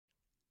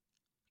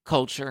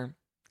culture,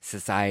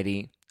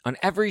 society, on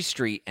every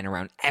street and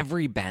around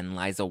every bend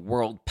lies a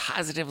world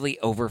positively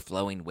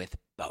overflowing with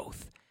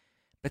both.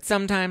 But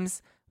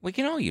sometimes we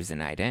can all use a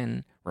night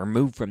in,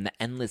 removed from the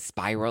endless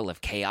spiral of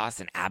chaos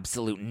and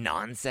absolute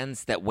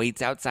nonsense that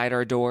waits outside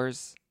our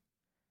doors.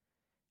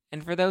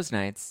 And for those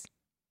nights,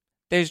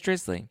 there's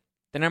Drizzly,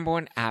 the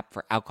 #1 app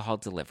for alcohol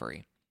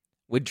delivery.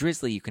 With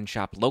Drizzly, you can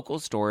shop local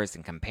stores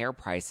and compare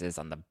prices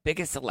on the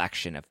biggest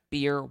selection of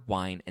beer,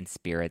 wine, and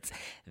spirits,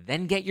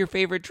 then get your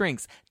favorite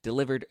drinks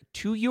delivered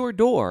to your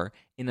door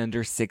in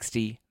under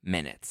 60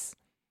 minutes.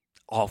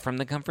 All from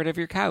the comfort of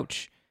your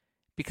couch.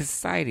 Because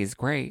society is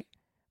great,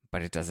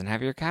 but it doesn't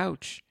have your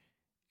couch.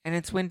 And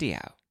it's windy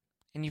out.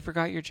 And you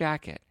forgot your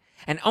jacket.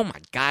 And oh my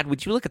God,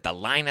 would you look at the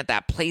line at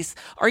that place?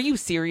 Are you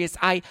serious?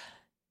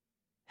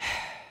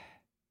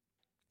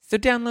 So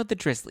download the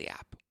Drizzly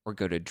app or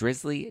go to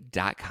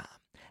drizzly.com.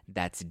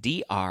 That's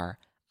DRIZLY.com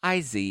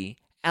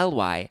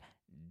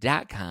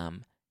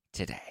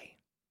today.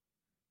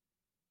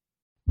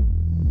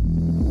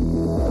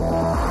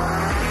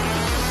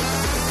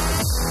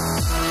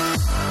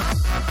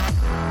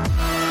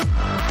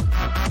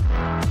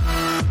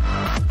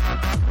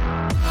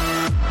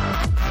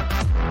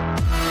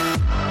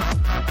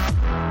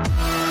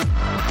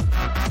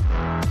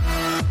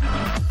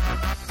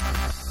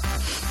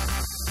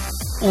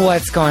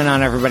 What's going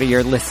on, everybody?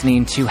 You're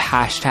listening to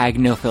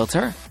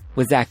 #NoFilter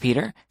with Zach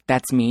Peter.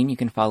 That's me, and you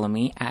can follow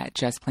me at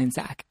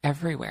JustPlainZach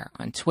everywhere.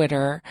 On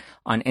Twitter,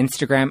 on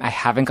Instagram. I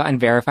haven't gotten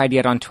verified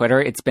yet on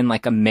Twitter. It's been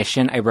like a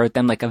mission. I wrote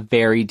them like a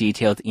very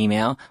detailed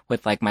email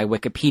with like my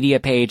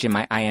Wikipedia page and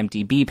my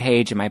IMDb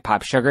page and my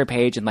Pop Sugar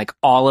page and like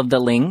all of the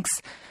links.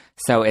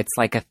 So it's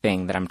like a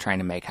thing that I'm trying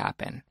to make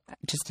happen,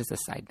 just as a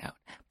side note.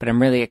 But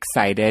I'm really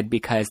excited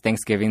because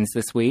Thanksgiving's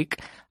this week.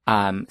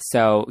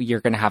 So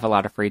you're going to have a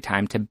lot of free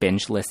time to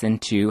binge listen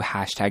to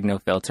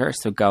 #NoFilter.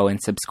 So go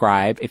and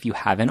subscribe if you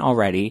haven't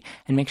already.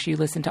 And make sure you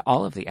listen to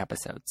all of the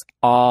episodes,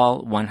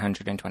 all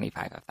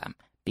 125 of them,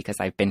 because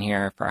I've been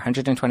here for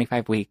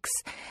 125 weeks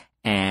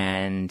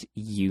and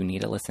you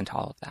need to listen to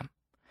all of them.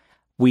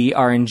 We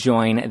are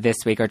enjoying this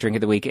week. Our drink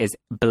of the week is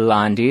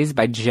Blondies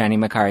by Jenny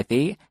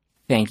McCarthy.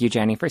 Thank you,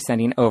 Jenny, for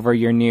sending over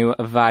your new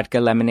vodka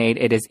lemonade.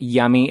 It is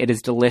yummy. It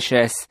is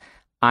delicious.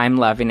 I'm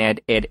loving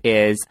it. It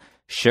is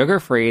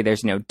sugar-free.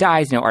 There's no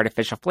dyes, no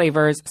artificial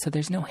flavors, so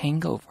there's no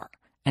hangover.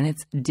 And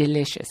it's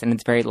delicious, and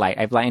it's very light.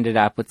 I've lightened it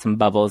up with some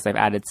bubbles. I've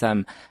added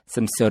some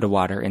soda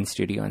water in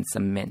studio and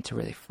some mint to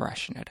really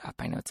freshen it up.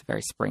 I know it's a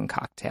very spring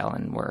cocktail,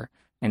 and we're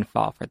in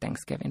fall for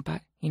Thanksgiving,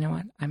 but you know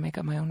what? I make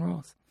up my own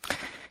rules.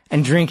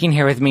 And drinking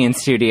here with me in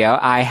studio,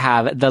 I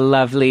have the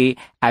lovely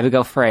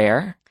Abigail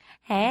Fraher.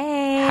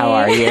 Hey. How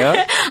are you?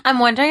 I'm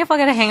wondering if I'll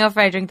get a hangover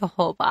if I drink the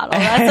whole bottle.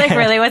 That's like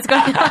really what's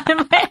going on in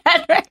my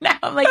head right now.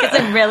 I'm like, is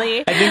it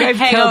really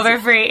hangover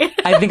free?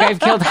 I think I've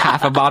killed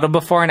half a bottle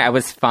before and I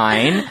was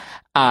fine.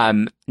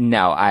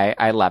 No,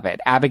 I love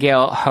it.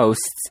 Abigail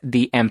hosts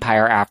the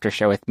Empire After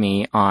Show with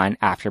me on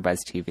AfterBuzz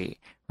TV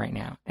right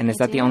now. And is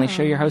that the only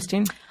show you're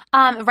hosting?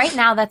 Right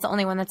now, that's the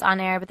only one that's on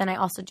air, but then I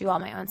also do all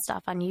my own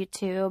stuff on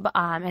YouTube.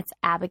 It's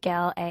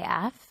Abigail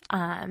AF.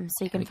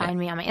 So you can find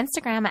me on my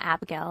Instagram at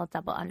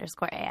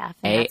Abigail_AF.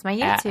 And that's my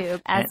YouTube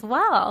as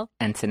well.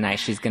 And tonight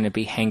she's going to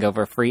be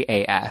hangover-free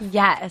AF.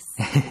 Yes.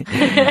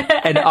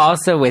 And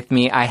also with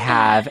me, I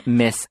have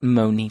Miss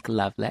Monique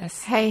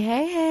Loveless.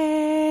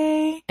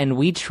 Hey. And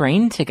we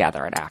trained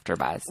together at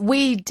AfterBuzz.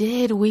 We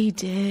did.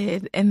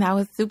 And that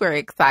was super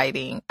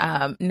exciting.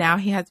 Now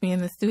he has me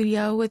in the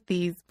studio with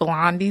these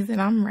blondies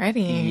and I'm ready.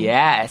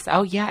 Yes.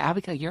 Oh, yeah,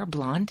 Abigail, you're a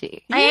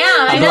blondie. I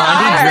am. A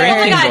blondie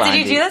drinking blondie.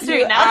 Did you do this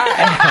right now?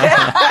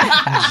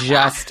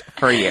 Just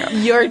for you.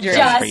 Your dream.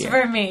 Just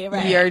for me,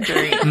 right? Your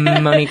dream.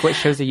 Monique, what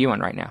shows are you on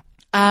right now?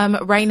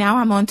 Right now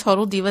I'm on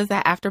Total Divas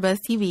at AfterBuzz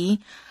TV.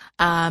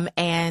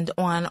 And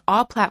on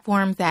all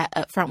platforms at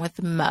Upfront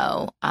with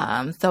Mo.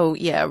 So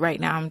yeah, right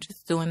now I'm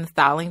just doing the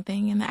styling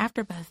thing in the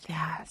AfterBuzz.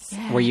 Yes.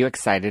 Yeah. Were you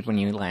excited when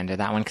you landed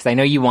that one? Because I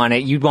know you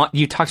wanted. You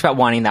talked about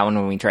wanting that one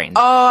when we trained.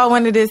 Oh, I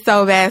wanted it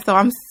so bad. So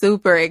I'm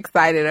super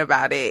excited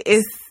about it.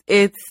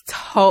 It's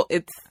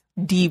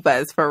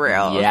divas for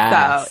real.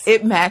 Yes. So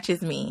it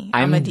matches me.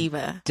 I'm a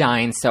diva.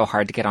 Dying so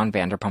hard to get on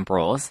Vanderpump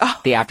Rules.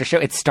 The after show,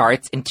 it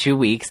starts in 2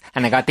 weeks.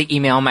 And I got the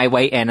email on my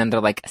way in and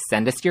they're like,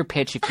 send us your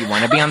pitch if you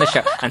want to be on the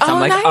show. And so I'm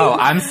like, nice.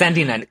 I'm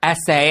sending an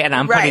essay and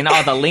I'm putting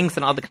all the links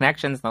and all the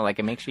connections. And they're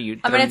like, make sure you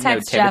I'm going to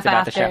text Jeff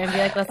about after the show. and be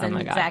like,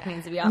 listen, Zach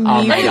needs to be on.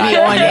 Oh my God. You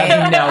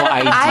have no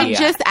idea. I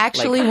just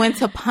actually went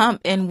to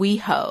Pump in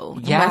WeHo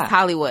in West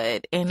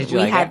Hollywood. And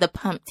we had the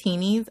Pump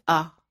Teenies.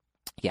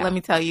 Yeah. Let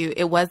me tell you,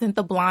 it wasn't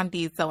the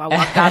blondies, so I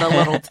walked out a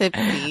little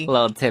tipsy.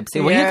 Well,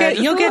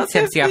 you'll get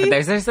tipsy off of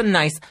there. There's a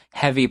nice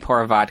heavy pour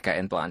of vodka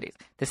in blondies.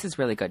 This is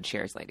really good.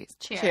 Cheers, ladies.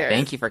 Cheers.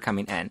 Thank you for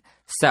coming in.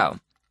 So,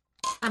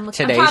 I'm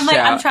trying to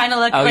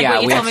look like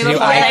what you told me before.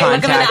 Like, look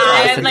in the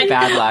eye. Like,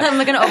 bad luck. I'm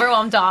like an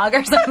overwhelmed dog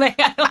or something.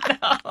 I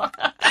don't know.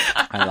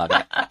 I love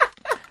it.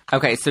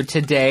 Okay, so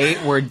today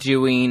we're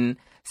doing...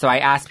 So I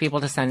asked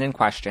people to send in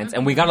questions,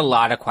 and we got a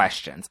lot of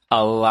questions.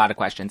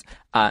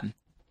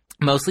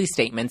 mostly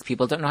statements.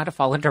 People don't know how to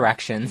follow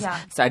directions. Yeah.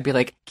 So I'd be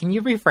like, can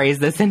you rephrase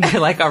this into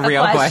like a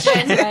real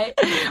question? Right?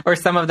 Or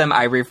some of them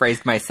I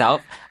rephrased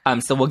myself.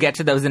 So we'll get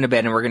to those in a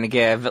bit, and we're going to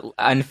give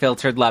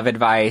unfiltered love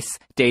advice,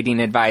 dating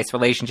advice,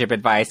 relationship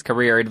advice,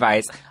 career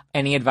advice,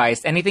 any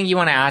advice, anything you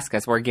want to ask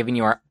us. We're giving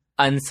you our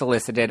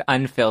unsolicited,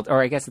 unfiltered,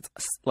 or I guess it's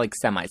like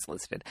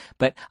semi-solicited,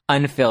 but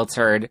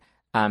unfiltered,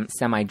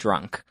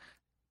 semi-drunk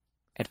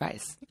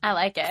advice. I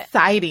like it.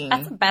 Exciting.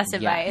 That's the best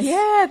advice.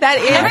 Yeah, that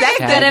is. Never That's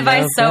get good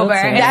advice sober.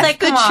 It's That's like,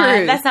 the come on,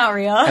 truth. that's not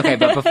real. Okay,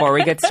 but before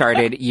we get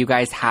started, you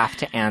guys have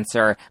to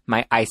answer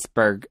my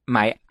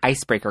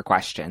icebreaker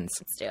questions.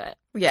 Let's do it.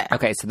 Yeah.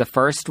 Okay, so the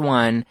first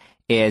one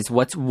is,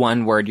 what's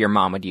one word your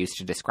mom would use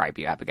to describe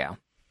you, Abigail?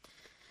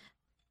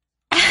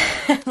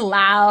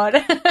 Loud.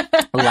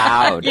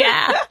 Loud.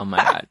 Yeah. Oh my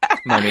God.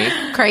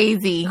 Monique?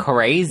 Crazy.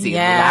 Crazy.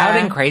 Yeah.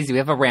 Loud and crazy. We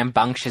have a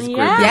rambunctious group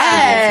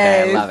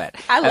Yes. in studio today. I love it.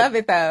 I love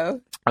it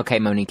though. Okay,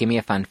 Monique, give me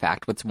a fun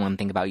fact. What's one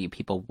thing about you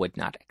people would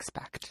not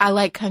expect? I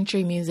like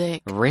country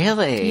music.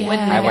 Really? Yes.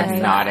 I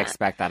would not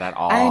expect that at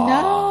all. I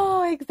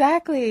know,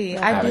 exactly.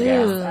 I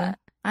Abigail. do.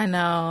 I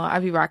know. I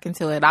be rocking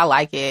to it. I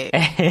like it.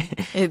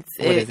 It's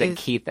What is it? it's-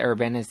 Keith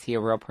Urban? Is he a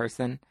real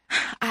person?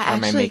 I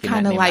am I actually making that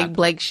kind of name like up?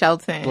 Blake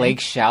Shelton. Blake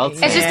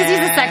Shelton. It's just because he's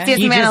the sexiest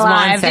He man just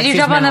wants alive. Did you sexiest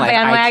jump on man the alive.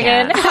 I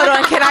bandwagon? can't. Hold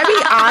on, can I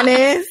be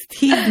honest?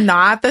 He's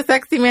not the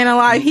sexy man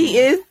alive. He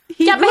is.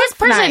 He Yeah, but his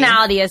looks nice.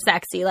 personality is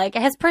sexy. Like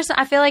his person,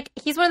 I feel like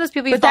he's one of those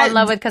people you But fall that- in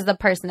love with because of the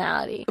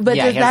personality. But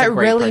Yeah, does he has a that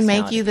great really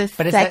make personality. you the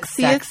But is that sexiest?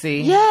 sexy?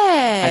 Yeah.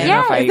 I don't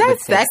know if I is that would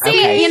say- sexy?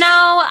 Okay. See, you know,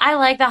 I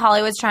like that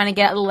Hollywood's trying to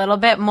get a little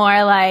bit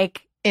more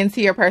like.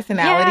 Into your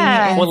personality.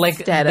 Yeah. Well, like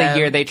instead the of-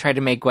 year they tried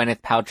to make Gwyneth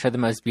Paltrow the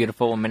most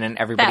beautiful woman, and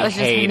everybody That was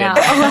just hated no.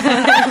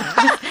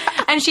 it.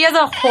 And she has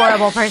a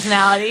horrible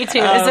personality too,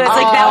 so it's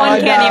like that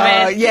one can't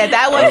no. even. Yeah,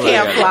 that one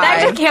can't That fly.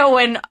 That just can't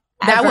win.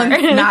 That ever.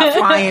 one's not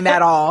flying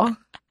at all.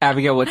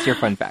 Abigail, what's your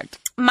fun fact?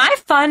 My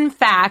fun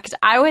fact,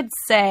 I would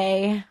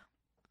say,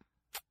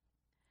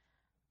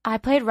 I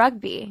played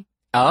rugby.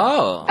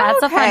 Oh. That's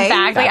a fun Okay.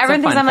 fact. That's Like a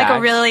everyone thinks fun I'm like a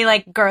fact. really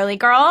like girly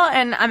girl,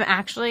 and I'm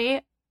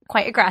actually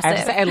quite aggressive. I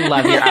have to say, I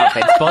love your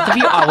outfits. Both of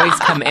you always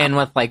come in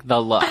with like the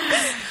looks.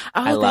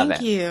 Oh, I love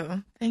thank it.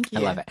 you. Thank you.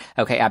 I love it.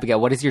 Okay, Abigail,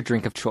 what is your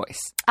drink of choice?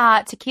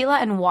 Tequila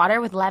and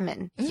water with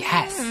lemon.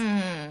 Yes.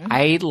 Mm,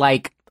 I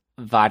like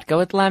vodka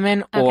with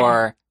lemon Okay.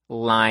 or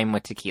lime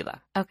with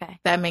tequila. Okay.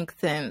 that makes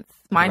sense.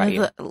 Mine What is,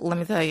 about let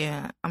me tell you,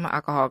 I'm an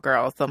alcohol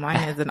girl, so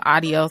mine is an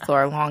Adios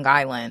or a Long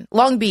Island.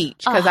 Long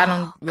Beach, because I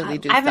don't really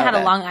do I haven't had a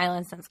soda. Long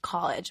Island since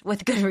college,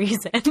 with good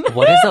reason.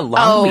 What is a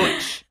Long Oh.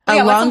 Beach? A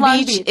Yeah, what's a Long Long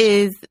Beach Beach?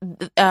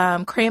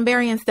 is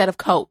cranberry instead of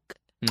Coke.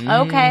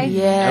 Okay.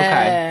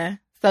 Yeah.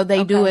 So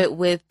they do Okay. it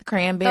with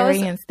cranberry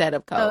Those- instead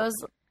of Coke. Those.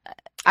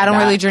 I don't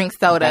That- really drink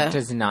soda. That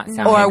does not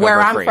sound Or where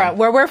hangover I'm free. from,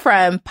 where we're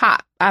from,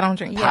 pop. I don't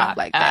drink Yeah. pop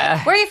like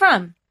that. Where are you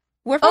from?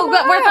 We're from. Oh,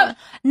 but we're from.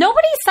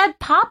 Nobody said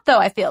pop though.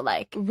 I feel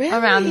like Really?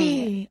 around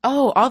me.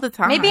 Oh, all the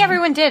time. Maybe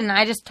everyone did, and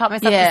I just taught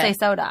myself Yeah. to say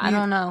soda. I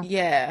don't know.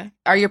 Yeah.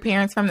 Are your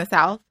parents from the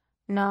South?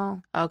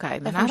 No, Okay.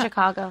 they're Then from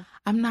Chicago.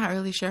 I'm not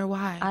really sure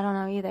why. I don't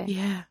know either.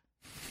 Yeah.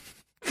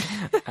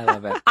 I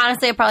love it.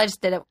 Honestly, I probably just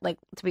did it like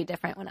to be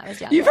different when I was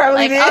young. You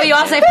probably like, did. oh, you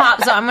all say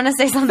pop, so I'm gonna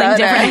say something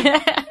Soda.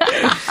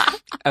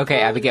 different.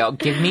 Okay, Abigail,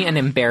 give me an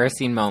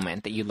embarrassing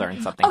moment that you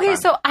learned something Okay,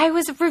 from. so I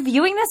was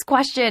reviewing this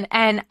question,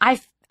 and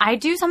I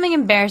do something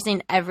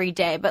embarrassing every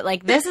day, but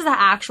like this is an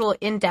actual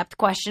in-depth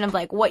question of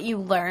like what you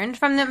learned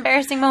from the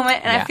embarrassing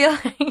moment, and I feel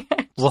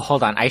like Well,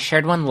 hold on. I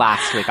shared one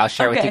last week. I'll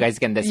share it with Okay. you guys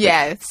again this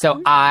Yes. week.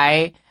 So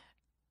I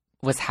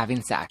was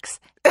having sex,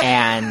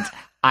 and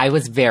I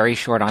was very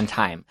short on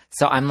time.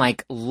 So I'm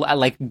like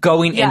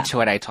going Yeah. into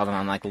it. I told him,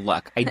 I'm like,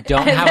 look, I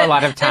don't have a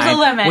lot of There's a time.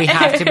 limit. We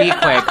have to be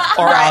quick,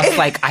 or else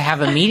like I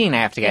have a meeting I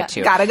have to get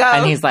to. Gotta go.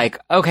 And he's like,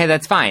 okay,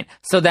 that's fine.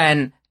 So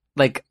then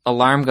like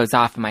alarm goes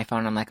off on my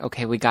phone. I'm like,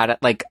 okay, we gotta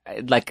like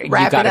you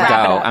Wrap gotta it up. go.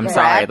 Wrap it up. I'm Yeah.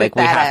 sorry. Wrap Like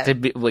we that have up. to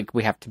be like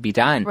we have to be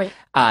done. Right.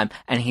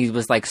 And he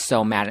was like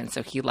so mad, and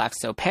so he left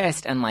so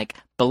pissed and like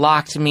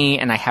blocked me,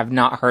 and I have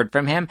not heard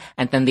from him.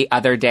 And then the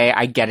other day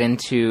I get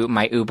into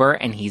my Uber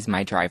and he's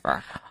my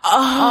driver.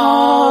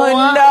 Oh,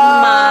 no.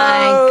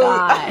 my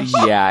gosh.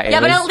 Yeah. it Yeah,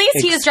 but was at least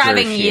he was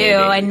driving you,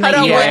 excruciating. and like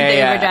Hold on, you what- weren't the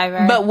Yeah. Uber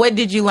driver. But what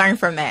did you learn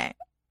from that?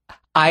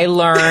 I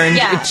learned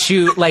Yeah.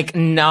 to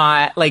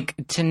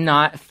to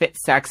not fit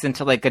sex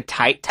into like a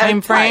tight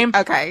time frame.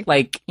 Okay.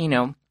 Like, you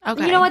know,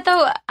 Okay. You know what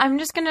though? I'm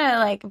just gonna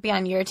like be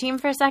on your team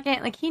for a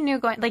second. Like he knew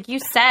going, like you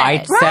said.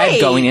 I Right.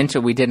 said going into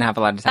it, we didn't have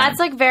a lot of time.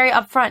 That's like very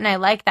upfront, and I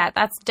like that.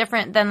 That's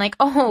different than like,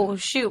 oh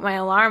shoot, my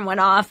alarm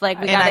went off.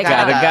 Like we And I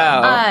gotta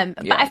gotta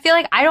go. go. But I feel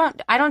like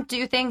I don't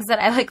do things that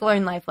I like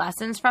learn life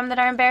lessons from that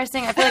are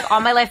embarrassing. I feel like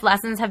all my life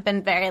lessons have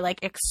been very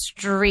like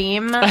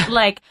extreme,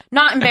 like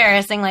not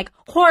embarrassing, like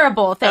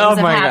horrible things Oh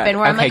have my God. happened.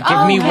 Where I'm Okay, like, give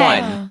oh, me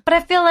okay. one. But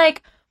I feel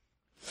like,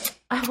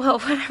 well,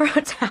 what I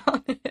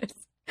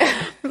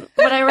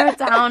wrote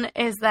down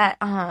is that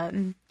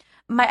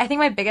I think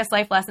my biggest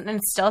life lesson, and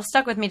it's still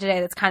stuck with me today,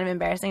 that's kind of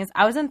embarrassing, is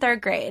I was in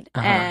 3rd grade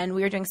and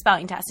we were doing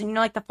spelling tests, and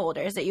like the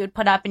folders that you would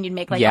put up and you'd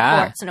make like a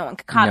fort so no one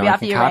could copy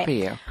off you,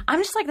 right? I'm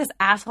just like this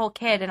asshole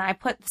kid, and I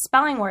put the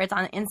spelling words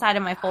on the inside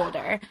of my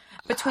folder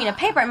between a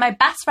paper, and my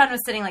best friend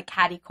was sitting like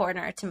catty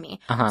corner to me.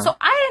 So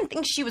I didn't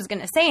think she was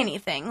going to say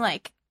anything,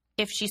 like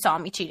if she saw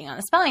me cheating on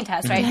the spelling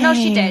test, right? No,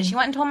 she did. She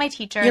went and told my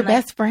teacher. Your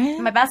best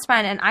friend? My best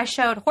friend, and I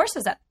showed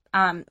horses at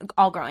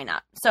all growing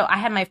up. So I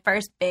had my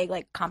first big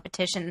like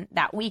competition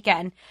that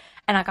weekend,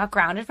 and I got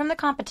grounded from the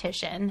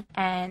competition,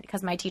 and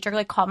because my teacher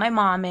like called my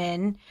mom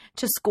in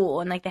to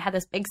school, and like they had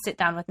this big sit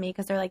down with me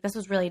because they're like, this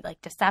was really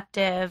like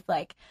deceptive,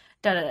 like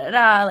da da da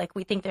da, like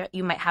we think that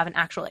you might have an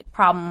actual like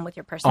problem with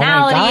your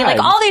personality, like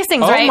all these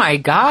things, right? Oh my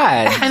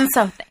god!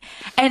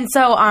 and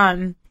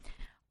so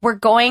we're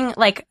going,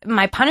 like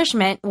my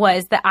punishment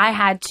was that I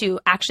had to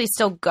actually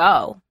still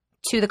go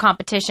to the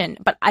competition,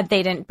 but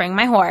they didn't bring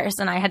my horse,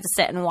 and I had to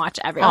sit and watch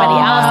everybody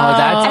else. Oh,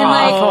 that's and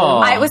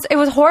awful. It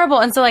was horrible.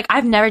 And so like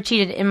I've never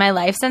cheated in my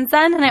life since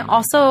then. And I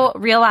also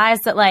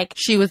realized that like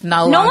she was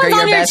no one's your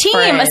on your best team,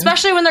 friend.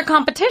 especially when they're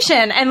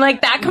competition, and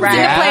like that comes into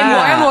play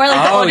more and more.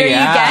 Like the older you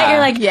get, you're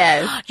like,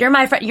 yes, you're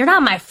my friend. You're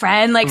not my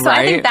friend. Like so,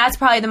 I think that's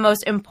probably the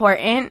most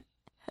important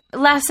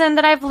lesson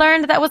that I've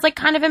learned that was like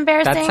kind of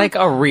embarrassing. That's like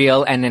a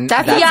real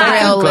that's like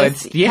real a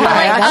good. Yeah,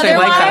 I actually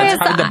like that. It's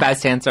probably the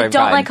best answer I've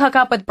Don't gotten. like hook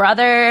up with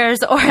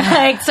brothers or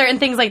like certain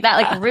things like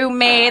that, like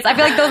roommates. I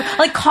feel like those,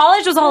 like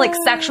college was all like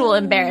sexual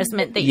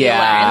embarrassment that you learn.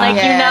 Like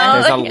you know,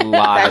 there's a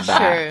lot of that.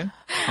 That's true.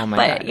 Oh my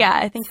god. God. Yeah,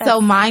 I think so.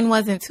 Mine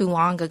wasn't too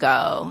long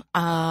ago.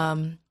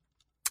 I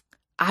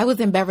was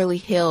in Beverly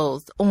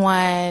Hills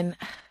on.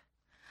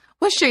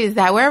 What street is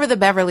that? Wherever the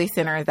Beverly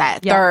Center is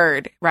at,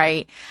 3rd,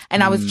 right?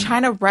 And I was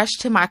trying to rush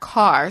to my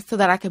car so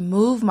that I could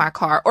move my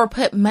car or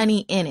put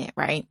money in it,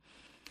 right?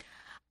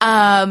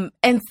 And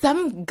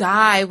some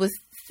guy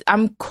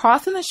I'm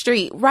crossing the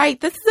street, right?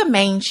 This is a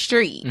main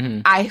street.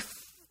 I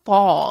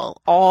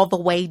fall all the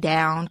way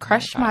down,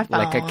 crushed my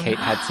phone. Like a Kate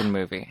Hudson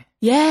movie.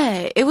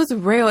 Yeah, it was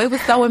real. It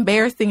was so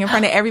embarrassing in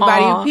front of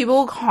everybody.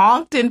 People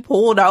honked and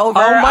pulled over.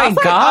 Oh my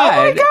God.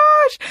 Oh my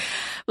gosh.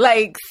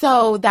 Like,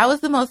 so that was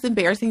the most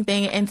embarrassing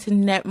thing. And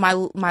to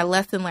my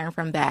lesson learned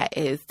from that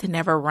is to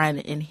never run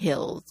in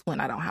hills when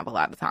I don't have a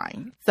lot of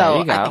time.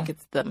 So I think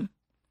it's the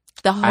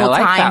whole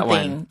time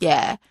thing. One.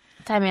 Yeah.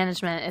 Time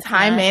management.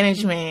 Time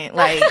management.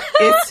 Like,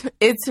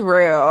 it's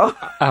real.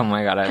 Oh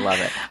my God, I love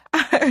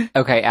it.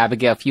 Okay,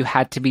 Abigail, if you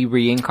had to be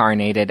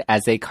reincarnated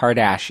as a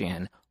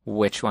Kardashian,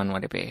 which one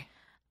would it be?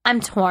 I'm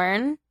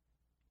torn.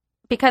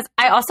 Because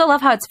I also love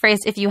how it's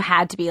phrased, if you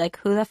had to be, like,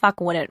 who the fuck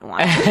wouldn't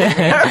want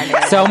to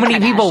be? So many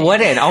people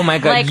wouldn't. Oh my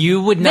God, like,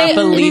 you would not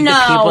believe the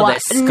people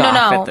that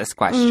scoff at this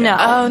question. No,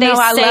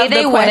 I say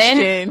they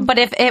wouldn't, but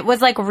if it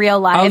was like real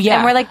life,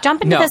 and we're like,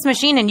 jump into this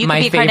machine and you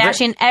could be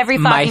Kardashian, every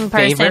fucking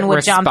person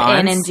would jump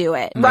in and do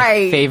it.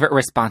 My favorite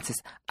response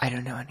is, I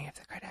don't know any of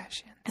the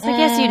Kardashians. It's like,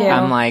 yes, you do.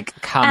 I'm like,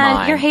 come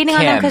on. You're hating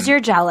on them because you're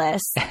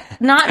jealous.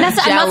 Not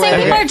necessarily. I'm not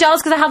saying people are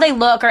jealous because of how they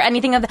look or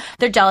anything of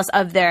they're jealous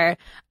of their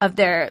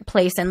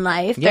place in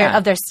life,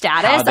 of their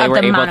status, of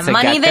the amount of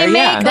money they make.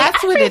 Yeah.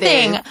 That's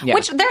everything. What it is. Yeah.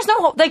 Which there's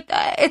no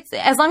it's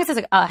as long as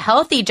it's a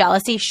healthy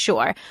jealousy,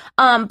 sure.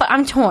 But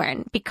I'm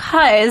torn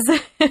because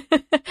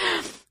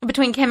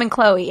between Kim and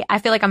Khloe, I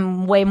feel like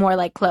I'm way more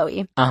like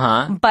Khloe.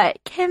 But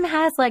Kim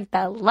has like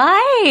the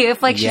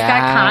life. Like she's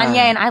got Kanye,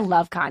 and I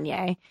love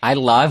Kanye. I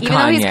love Even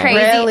Kanye. Though he's crazy,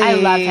 really? I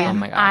love him. Oh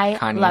my God. I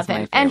Kanye's love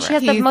him. And she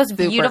has the most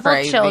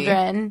beautiful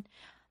children.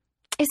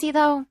 Is he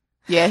though?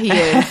 Yeah, he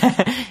is.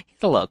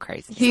 He's a little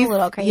crazy. He's a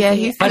little crazy.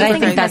 Yeah, but I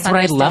think that's what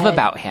I love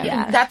about him.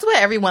 Yeah. That's what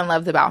everyone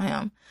loves about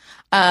him.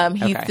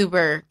 He's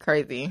super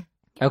crazy.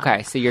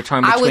 Okay, so you're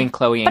torn between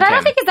Khloe and Kim. But I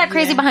don't think he's that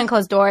crazy behind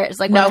closed doors.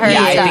 Like, no,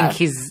 I think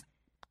he's...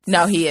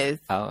 No, he is.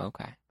 Oh,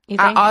 okay.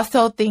 I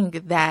also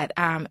think that,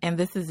 and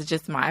this is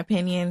just my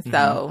opinion,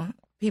 so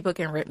people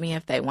can rip me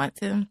if they want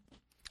to.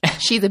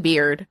 She's a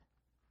beard.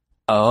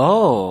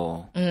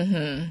 Oh.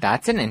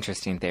 That's an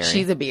interesting theory.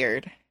 She's a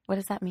beard. What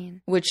does that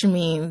mean? Which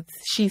means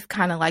she's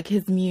kind of like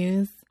his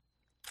muse.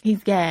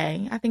 He's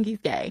gay. I think he's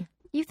gay.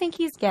 You think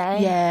he's gay?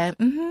 Yeah.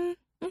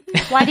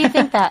 Why do you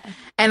think that?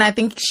 And I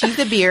think she's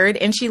a beard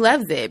and she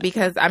loves it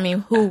because, I mean,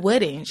 who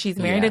wouldn't? She's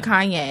married to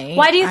Kanye.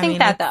 Why do you think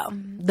that, though?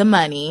 The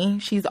money.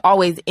 She's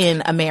always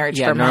in a marriage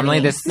for money. Normally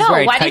this is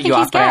where I cut you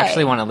off, but I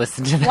actually want to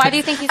listen to this. Why do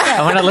you think he's gay?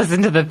 I want to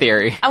listen to the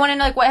theory. I want to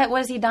know, like, what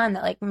has he done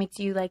that, like, makes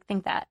you, like,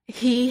 think that?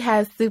 He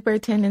has super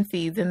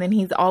tendencies, and then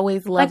he's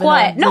always loving...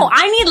 Like what? No,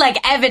 I need, like,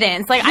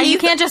 evidence. Like, you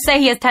can't just say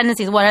he has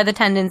tendencies. What are the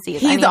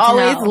tendencies? He's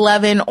always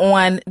loving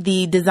on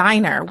the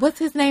designer. What's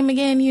his name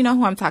again? You know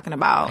who I'm talking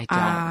about.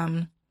 I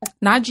don't.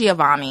 Not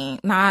Giovanni,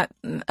 not,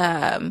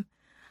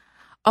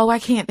 I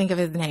can't think of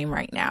his name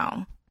right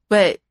now.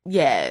 But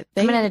yeah,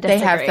 they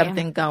have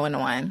something going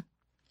on.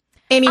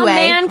 Anyway. A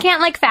man can't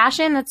like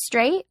fashion, that's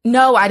straight?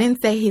 No, I didn't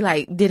say he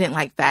didn't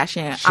like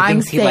fashion.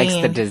 I'm saying he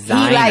likes the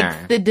designer. He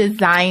likes the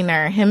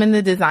designer, him and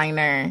the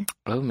designer.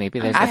 Oh,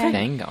 maybe there's a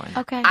thing going.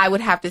 Okay. I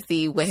would have to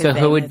see what his name is.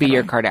 So who would be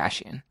your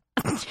Kardashian?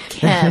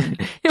 Kim.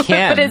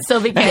 But it'd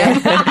still be Kim.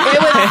 It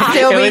would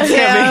still It be would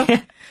still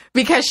Kim.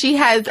 Because she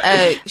has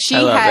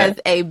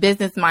a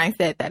business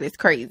mindset that is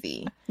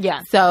crazy.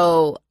 Yeah.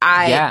 So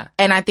I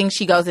think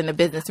she goes into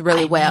business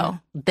really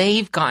well.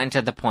 They've gotten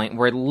to the point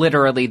where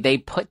literally they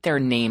put their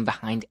name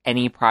behind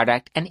any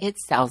product and it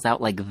sells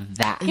out like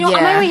that. You know,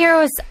 my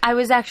year I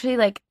was actually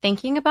like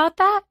thinking about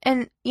that,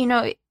 and you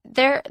know,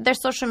 their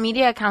social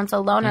media accounts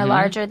alone are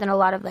larger than a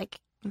lot of like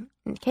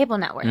cable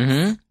networks.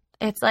 Mm-hmm.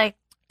 It's like,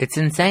 it's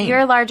insane.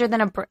 You're larger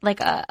than a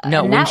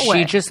no. When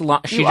she just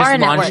launched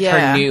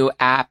her new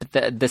app,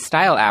 the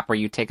Style app, where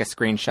you take a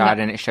screenshot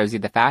and it shows you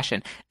the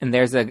fashion. And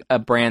there's a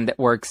brand that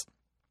works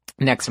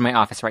next to my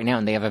office right now,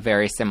 and they have a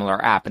very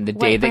similar app. And the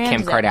day that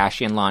Kim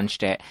Kardashian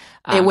launched it,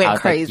 it went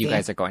crazy. Like, you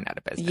guys are going out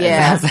of business.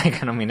 Yeah. I was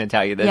like, I don't mean to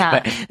tell you this,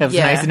 but it was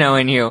nice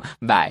knowing you.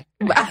 Bye.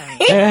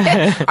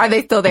 Are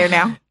they still there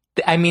now?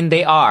 I mean,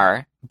 they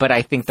are, but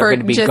I think they're going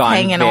to be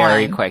gone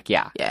very quick.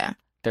 Yeah. Yeah.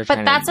 But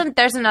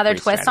there's another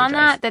twist on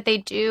that they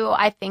do,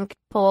 I think,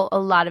 pull a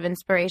lot of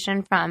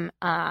inspiration from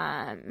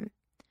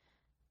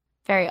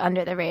very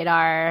under the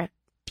radar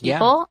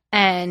people,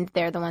 and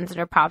they're the ones that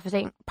are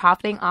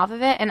profiting off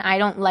of it. And I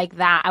don't like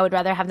that. I would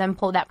rather have them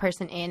pull that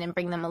person in and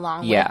bring them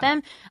along with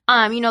them.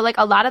 You know, like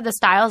a lot of the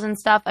styles and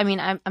stuff. I mean,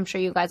 I'm sure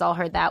you guys all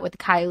heard that with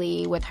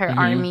Kylie, with her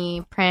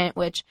army print,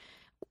 which,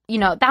 you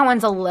know, that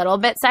one's a little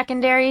bit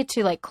secondary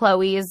to like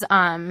Chloe's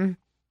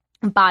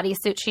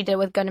bodysuit she did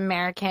with Good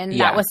American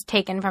that was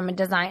taken from a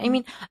design. I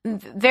mean,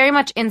 very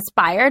much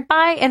inspired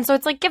by, and so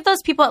it's like, give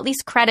those people at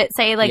least credit.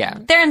 Say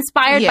like they're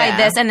inspired by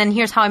this, and then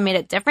here's how I made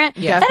it different.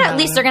 Then at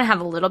least they're gonna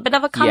have a little bit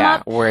of a come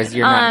up. Whereas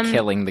you're not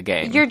killing the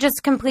game. You're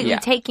just completely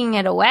taking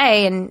it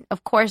away, and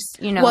of course,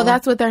 you know. Well,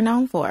 that's what they're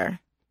known for.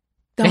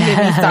 Don't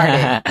get me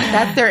started.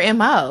 That's their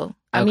MO.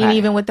 I mean,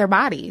 even with their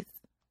bodies,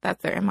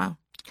 that's their MO.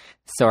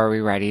 So are we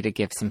ready to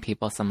give some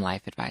people some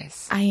life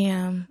advice? I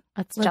am.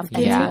 Let's jump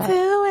into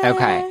it.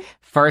 Okay.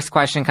 First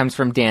question comes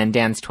from Dan.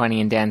 Dan's 20,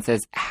 and Dan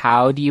says,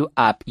 how do you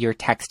up your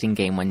texting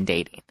game when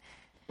dating?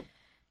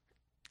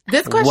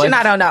 This question,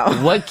 I don't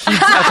know. What keeps...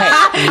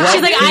 Okay.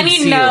 She's like, I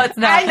need notes.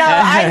 No. I know.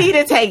 I need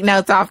to take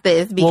notes off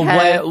this because...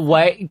 Well,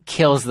 what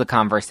kills the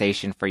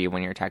conversation for you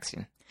when you're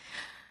texting?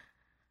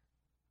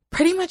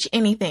 Pretty much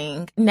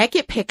anything.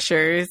 Naked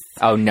pictures.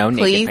 Oh, no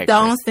naked pictures. Please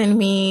don't send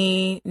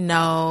me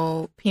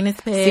no penis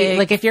pics. See,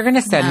 like if you're going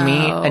to send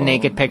me a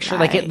naked picture,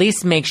 like at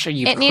least make sure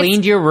you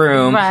cleaned your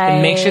room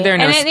and make sure there are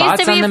no spots on the mirror.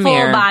 And it needs to be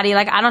full body.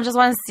 Like I don't just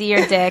want to see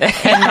your dick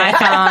in my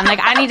phone. Like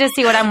I need to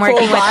see what I'm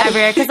working with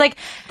everywhere. Because like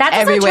that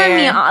doesn't turn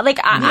me on. Like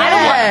I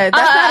don't want...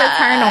 that's not a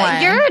turn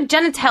on. Your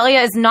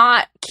genitalia is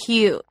not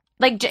cute.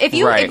 Like, if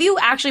you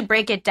actually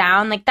break it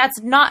down, like, that's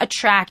not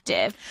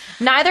attractive.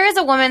 Neither is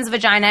a woman's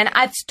vagina. And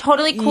it's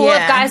totally cool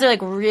if guys are,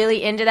 like,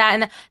 really into that.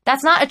 And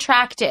that's not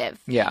attractive.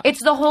 Yeah.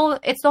 It's the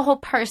whole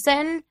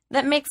person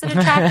that makes it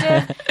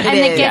attractive. And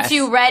it gets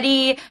you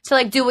ready to,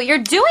 like, do what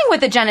you're doing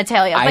with the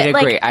genitalia. I'd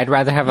agree. I'd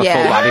rather have a full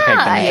body pic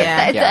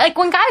than it's like,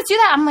 when guys do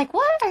that, I'm like,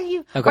 what are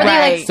you...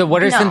 Okay. So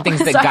what are some things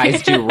that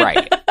guys do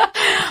right?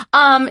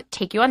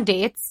 Take you on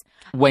dates.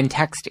 When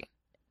texting.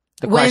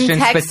 The question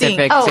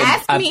specific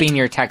to upping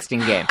your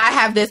texting game. I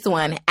have this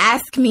one.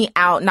 Ask me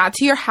out, not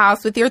to your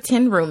house with your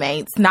 10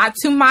 roommates, not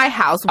to my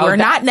house. We're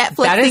not Netflixing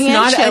That is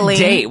not a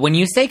date. When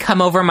you say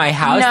come over my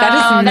house, that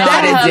is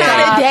not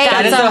a date.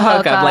 That is a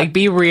hookup. Like,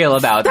 be real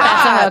about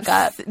that. That's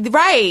a hookup.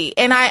 Right.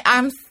 And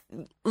I'm,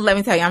 let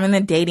me tell you, I'm in the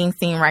dating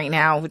scene right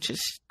now, which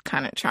is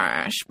kind of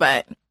trash,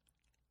 but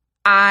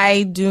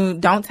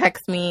don't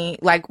text me.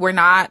 Like, we're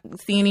not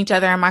seeing each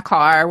other in my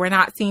car. We're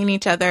not seeing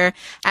each other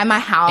at my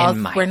house.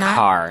 In my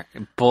car.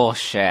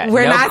 Bullshit.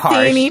 We're not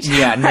seeing each other.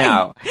 Yeah,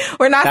 no.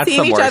 We're not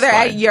seeing each other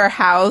at your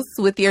house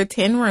with your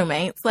 10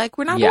 roommates. Like,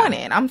 we're not doing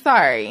it. I'm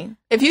sorry.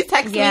 If you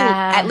text me,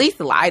 at least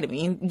lie to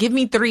me. Give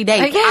me 3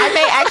 dates. I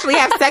may actually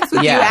have sex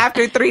with you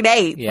after 3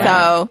 dates. Yeah.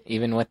 So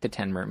even with the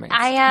 10 roommates.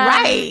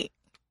 Right.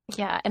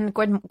 Yeah, and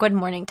good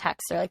morning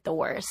texts are like the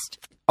worst.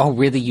 Oh,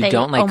 really? You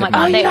don't like good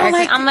morning?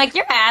 I'm like,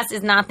 your ass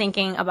is not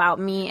thinking about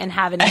me and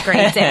having a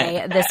great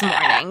day this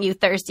morning, you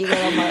thirsty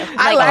little mother.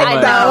 I like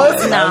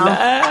those. No.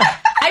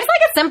 I just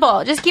like it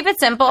simple. Just keep it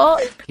simple.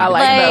 I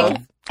like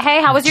those.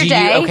 Hey, how was your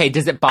day? Okay,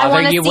 does it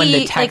bother you when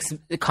the text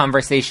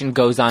conversation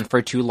goes on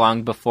for too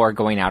long before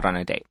going out on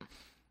a date?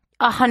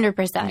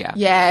 100%. Yeah.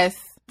 Yes.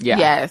 Yeah.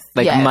 Yes.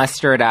 Like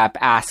muster it up,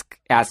 ask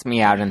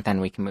me out, and then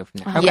we can move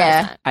from there. Okay.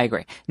 Yeah. I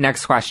agree.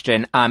 Next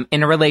question.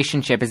 In a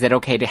relationship, is it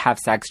okay to have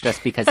sex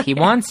just because he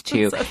wants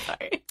to? I'm so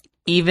sorry.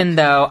 Even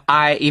though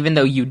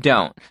you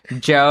don't.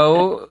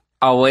 Joe's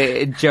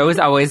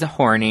always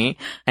horny,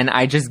 and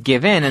I just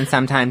give in, and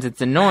sometimes it's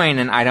annoying,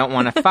 and I don't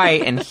want to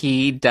fight, and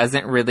he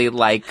doesn't really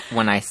like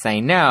when I say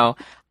no.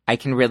 I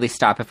can really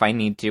stop if I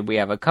need to. We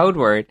have a code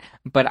word,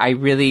 but I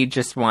really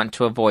just want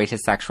to avoid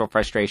his sexual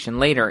frustration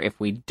later if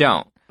we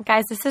don't.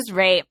 Guys, this is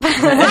rape.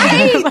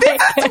 Right?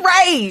 This is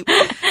rape.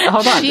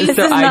 Hold on. This is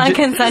not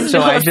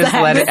consensual. So I just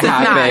let it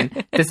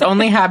happen. This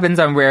only happens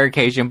on rare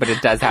occasion, but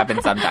it does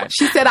happen sometimes.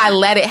 She said, I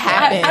let it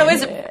happen. I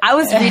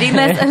was reading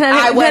this, and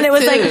then it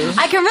was like,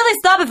 I can really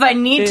stop if I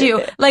need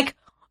to. Like,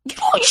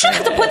 You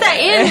shouldn't have to put that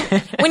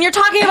in when you're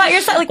talking about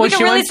yourself. Like, we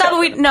can really stop.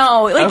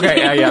 No. Like,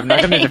 okay, yeah, I'm not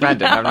going to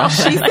defend it. I'm not.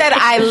 She said,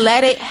 I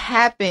let it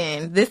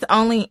happen. This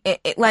only,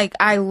 like,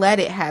 I let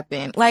it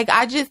happen. Like,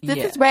 this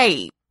is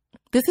rape.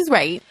 This is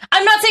rape.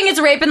 I'm not saying it's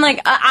rape, and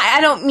like I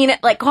don't mean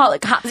it like call the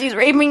cops. He's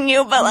raping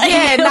you, but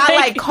like not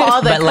like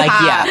call the cops. Like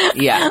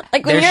yeah.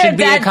 Like when there you're should a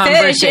be bad a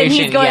conversation. Fish and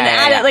he's going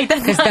at it. Like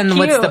that's not then cute.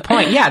 What's the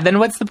point? Yeah. Then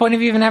what's the point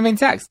of even having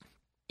sex?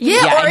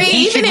 Yeah, or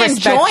even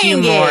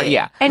enjoying it.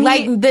 Yeah. And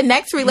like the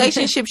next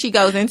relationship she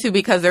goes into,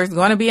 because there's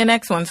going to be a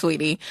next one,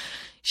 sweetie.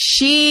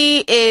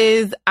 She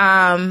is,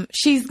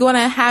 she's going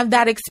to have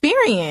that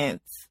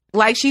experience.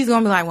 Like, she's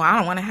going to be like, well, I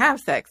don't want to have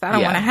sex. I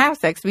don't want to have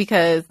sex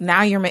because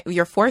now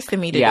you're forcing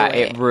me to do it. Yeah,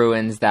 it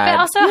ruins that. But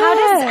also,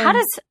 how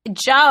does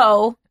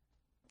Joe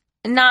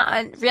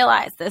not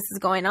realize this is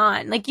going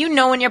on? Like, you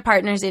know when your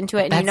partner's into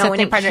it, and you know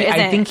when your partner isn't.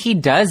 I think he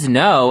does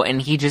know,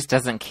 and he just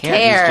doesn't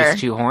care. He's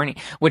just too horny.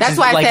 That's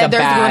why I said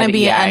there's going to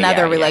be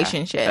another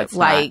relationship. That's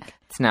like,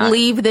 it's not,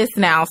 leave this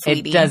now,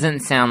 sweetie. It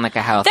doesn't sound like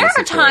a healthy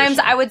situation. There are times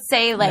I would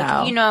say,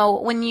 like, you know,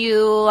 when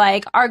you,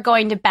 like, are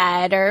going to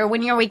bed or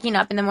when you're waking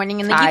up in the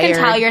morning and, like, you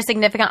can tell your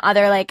significant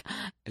other, like,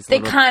 they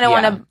kind of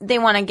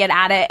want to get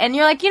at it. And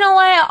you're like, you know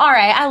what? All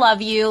right, I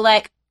love you.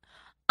 Like,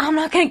 I'm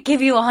not going to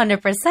give you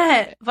 100%,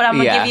 but I'm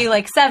going to give you,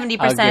 like, 70%.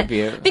 I'll give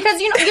you.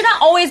 Because, you know, you're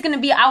not always going to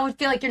be, I would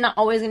feel like you're not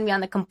always going to be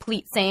on the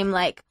complete same,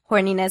 like,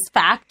 horniness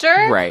factor.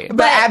 Right.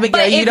 But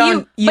Abigail, you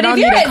don't need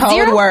a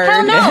code word.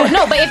 Hell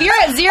no. But if you're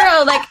at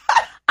zero, like,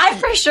 I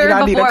for sure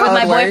before with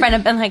my boyfriend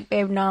have been like,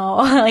 babe, no,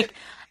 like,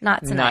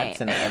 not tonight.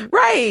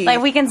 Right.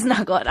 Like, we can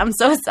snuggle it. I'm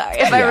so sorry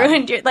if I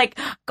ruined your, like,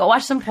 go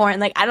watch some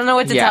porn. Like, I don't know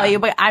what to tell you,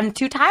 but I'm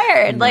too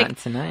tired. Not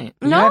like, tonight.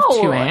 No. You have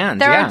two hands.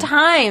 There are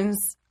times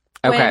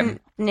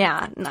when,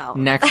 no.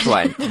 Next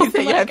one.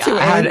 You have two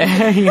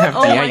hands.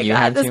 You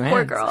have this two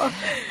poor hands. girl.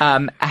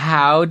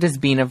 How does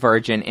being a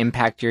virgin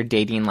impact your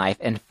dating life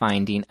and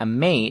finding a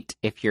mate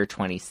if you're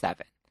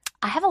 27?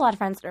 I have a lot of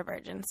friends that are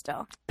virgins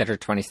still. That are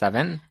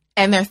 27?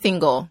 And they're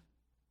single.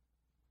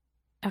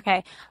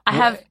 Okay. I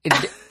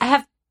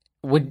have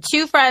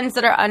two friends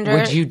that are under.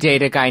 Would you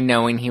date a guy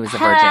knowing he was a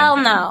virgin? Hell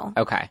no.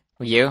 Okay.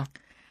 You?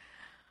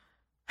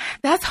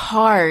 That's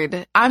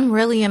hard. I'm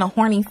really in a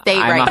horny state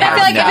right now. But I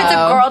feel like if it's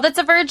a girl that's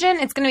a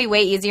virgin, it's going to be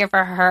way easier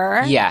for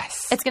her.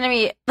 Yes. It's going to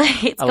be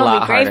it's going to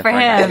be great for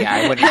him. Yeah,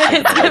 I wouldn't.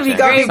 It's going to be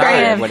great for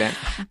him.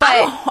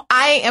 But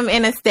I am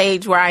in a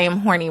stage where I am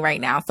horny right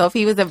now. So if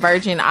he was a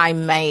virgin, I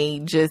may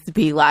just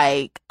be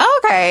like,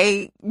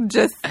 okay,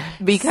 just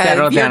because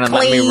settle you're down and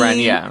clean. let me run.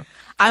 Yeah.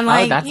 I'm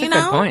like, that's a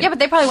good point. Yeah, but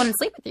they probably wouldn't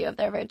sleep with you if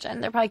they're virgin.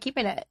 They're probably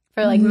keeping it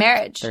for like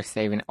marriage. They're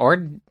saving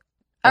Are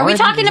we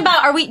talking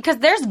about, because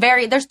there's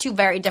two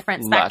very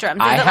different spectrums.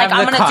 Is it like,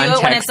 I'm going to do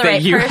it when it's the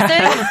right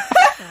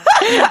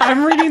person?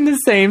 I'm reading the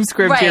same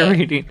script you're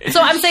reading.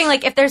 So I'm saying,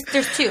 like, if there's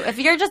two. If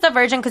you're just a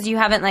virgin because you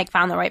haven't, like,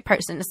 found the right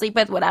person to sleep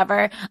with,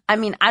 whatever. I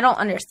mean, I don't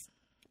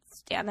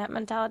understand that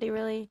mentality,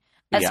 really.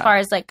 As far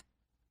as, like.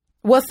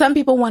 Well, some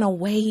people want to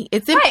wait.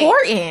 It's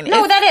important.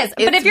 No, that is.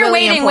 But if you're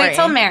really waiting, wait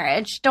till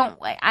marriage. Don't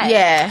wait.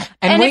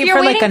 And wait if you're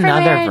for, like,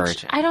 another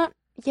marriage, virgin. I don't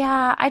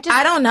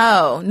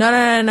know.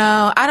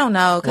 No. I don't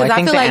know. Because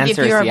I feel like if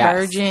you're a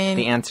virgin.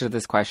 The answer to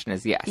this question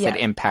is yes. It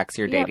impacts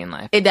your dating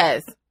life. It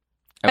does.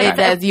 Okay. It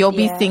does. You'll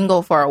be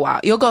single for a while.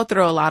 You'll go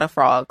through a lot of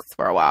frogs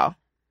for a while.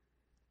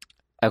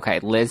 Okay.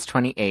 Liz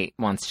 28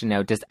 wants to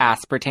know, does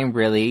aspartame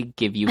really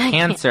give you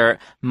cancer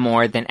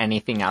more than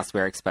anything else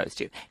we're exposed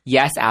to?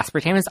 Yes,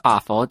 aspartame is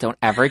awful. Don't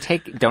ever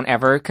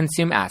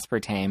consume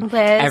aspartame. Liz.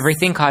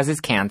 Everything causes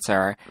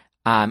cancer.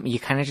 You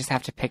kind of just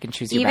have to pick and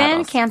choose your battles.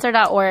 Even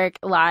cancer.org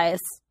lies.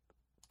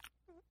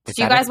 Do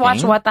you guys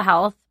watch What the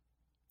Health?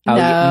 Oh,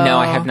 no,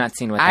 I have not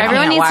seen What the Health.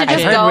 Everyone needs to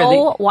just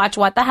go watch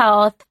What the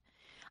Health.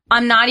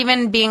 I'm not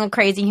even being a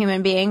crazy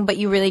human being, but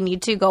you really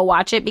need to go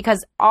watch it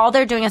because all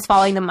they're doing is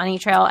following the money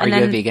trail. Are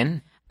you a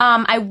vegan?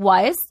 I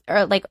was,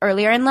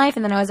 earlier in life,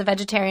 and then I was a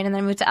vegetarian, and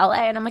then I moved to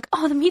LA, and I'm like,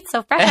 oh, the meat's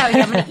so fresh out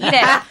here, I'm gonna eat it.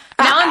 Now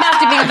I'm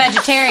back to being a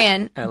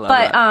vegetarian. I love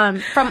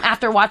that. From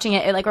after watching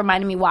it, it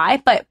reminded me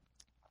why. But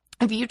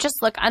if you just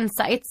look on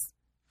sites,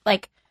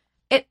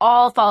 it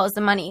all follows the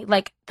money.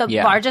 The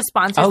largest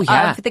sponsors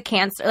of the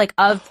cancer,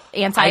 of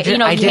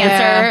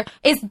cancer,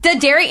 is the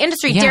dairy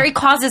industry. Yeah. Dairy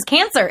causes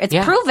cancer. It's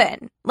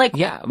proven.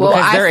 Well,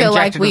 I feel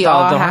like we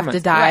all have to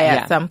die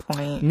at some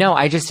point. No,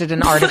 I just did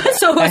an article.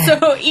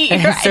 so eat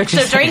so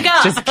drink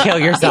up. Just kill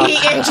yourself.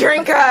 Eat and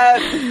drink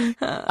up.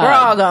 We're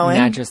all going.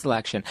 Natural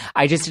selection.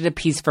 I just did a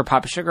piece for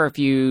Pop Sugar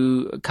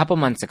a couple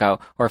months ago,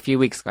 or a few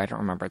weeks ago. I don't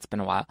remember. It's been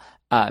a while.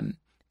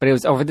 But it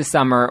was over the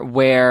summer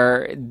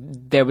where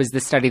there was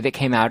this study that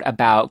came out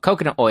about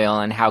coconut oil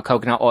and how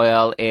coconut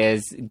oil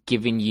is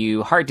giving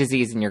you heart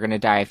disease and you're going to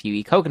die if you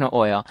eat coconut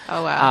oil.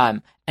 Oh, wow.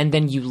 And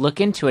then you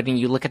look into it and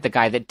you look at the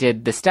guy that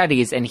did the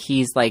studies and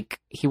he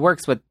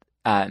works with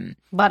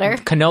butter,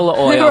 canola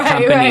oil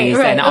companies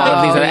and all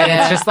of these. And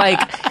it's just like,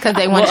 because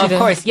they want you to. Of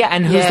course, yeah.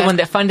 And who's the one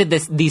that funded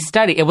these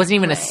study? It wasn't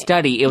even a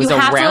study. It was a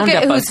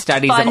roundup of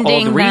studies of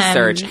old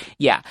research.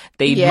 Yeah.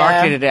 They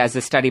marketed it as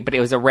a study, but it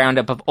was a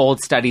roundup of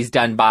old studies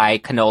done by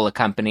canola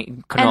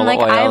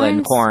oil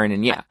and corn.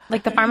 And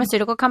like the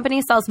pharmaceutical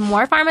company sells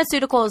more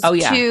pharmaceuticals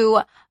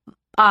to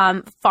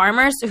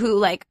farmers who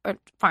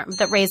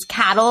that raise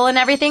cattle and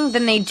everything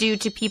than they do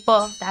to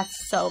people. That's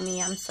so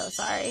me. I'm so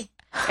sorry.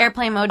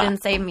 Airplane mode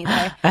didn't save me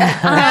there.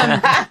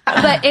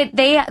 But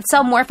they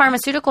sell more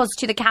pharmaceuticals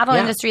to the cattle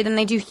industry than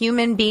they do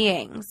human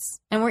beings.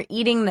 And we're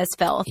eating this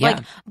filth. Yeah.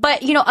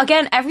 But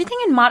again, everything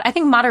I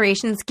think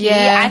moderation's key.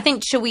 I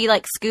think, should we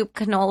scoop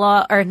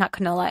canola or not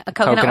canola,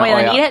 coconut oil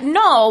and eat it?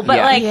 No,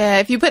 but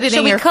if you put it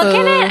in your food. Should we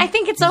cook in it? I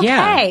think it's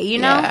okay, you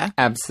know? Yeah,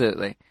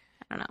 absolutely.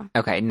 I don't know.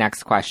 Okay,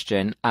 next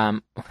question.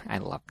 I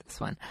love this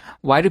one.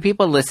 Why do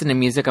people listen to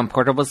music on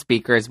portable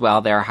speakers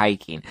while they're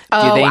hiking?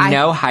 Do they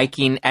know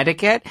hiking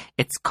etiquette?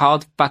 It's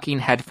called fucking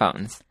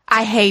headphones.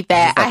 I hate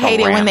that. I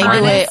hate it when they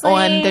do it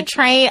on the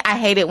train. I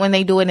hate it when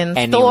they do it in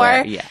the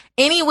store. Yeah.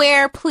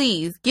 Anywhere,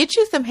 please get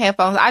you some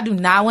headphones. I do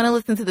not want to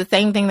listen to the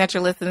same thing that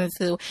you're listening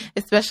to,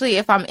 especially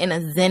if I'm in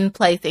a zen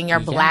place and you're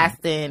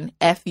blasting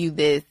F you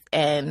this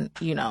and,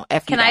 F you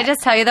that. Can I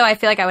just tell you, though, I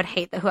feel like I would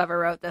hate whoever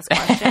wrote this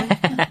question.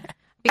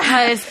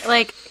 Because,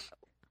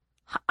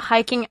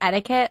 hiking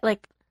etiquette,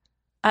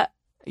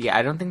 yeah,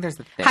 I don't think there's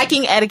a thing.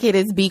 Hiking etiquette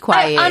is be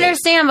quiet. I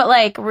understand,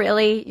 but,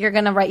 really, you're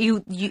going to write,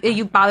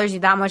 it bothers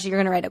you that much that you're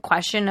going to write a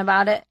question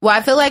about it? Well,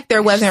 I feel like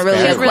there wasn't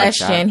really a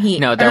question.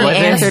 No, there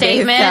wasn't a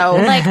statement.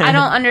 I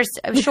don't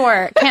understand.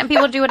 Sure. Can't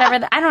people do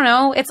whatever? I don't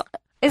know.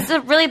 Is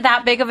it really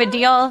that big of a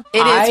deal? It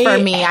is for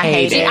me. I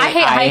hate it. I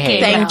hate hiking.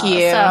 Thank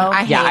you. So.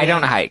 I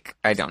don't hike.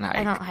 I don't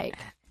hike.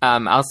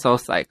 I'll soul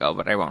cycle,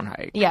 but I won't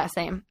hike. Yeah,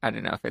 same. I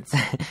don't know if it's...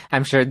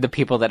 I'm sure the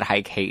people that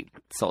hike hate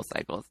soul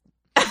cycles.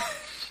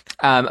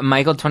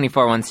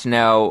 Michael24 wants to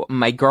know,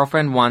 my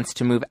girlfriend wants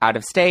to move out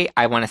of state.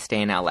 I want to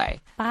stay in LA.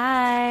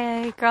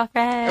 Bye,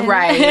 girlfriend.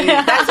 Right.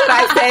 That's what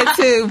I said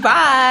too.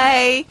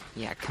 Bye.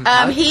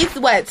 Yeah. He's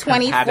what,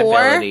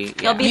 24?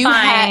 You'll be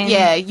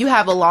fine. You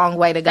have a long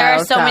way to go. There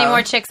are so many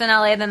more chicks in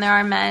LA than there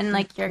are men.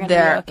 You're going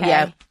to be okay.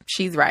 Yeah,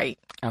 she's right.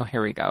 Oh,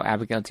 here we go.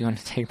 Abigail, do you want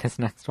to take this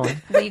next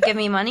one? Will you give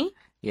me money?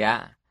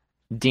 Yeah.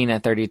 Dina,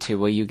 32,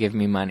 will you give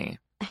me money?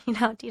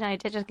 Dina, I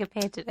did just get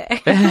paid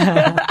today.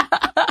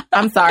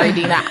 I'm sorry,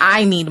 Dina.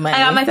 I need money.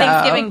 I got my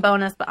Thanksgiving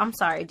bonus, but I'm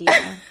sorry,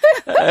 Dina.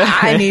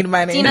 I need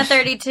money. Dina,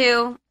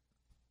 32,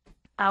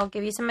 I'll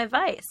give you some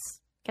advice.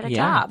 Get a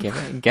job. Get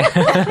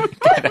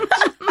it.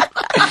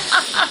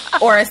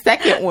 Or a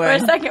second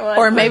one.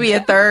 Or maybe a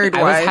third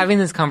one. I was having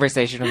this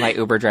conversation with my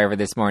Uber driver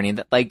this morning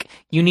that,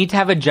 you need to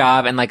have a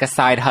job and, a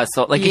side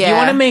hustle. If you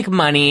want to make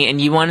money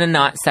and you want to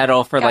not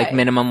settle for,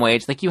 minimum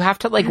wage, you have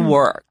to,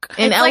 work.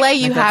 In LA,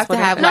 you have to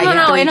have, No.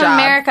 In jobs.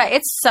 America,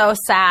 it's so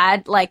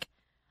sad.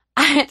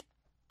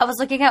 I was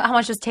looking at how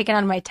much was taken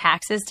out of my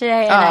taxes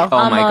today, and I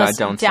almost my God,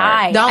 don't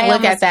died. Don't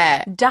look at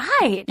that.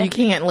 Died. You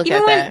can't look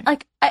at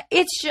that.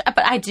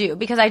 But I do,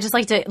 because I just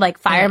like to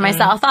fire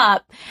myself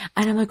up,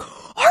 and I'm like,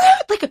 all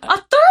right, a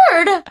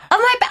third of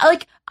my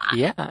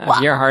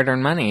of your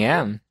hard-earned money,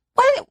 yeah.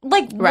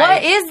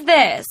 What is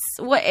this?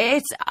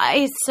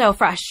 It's so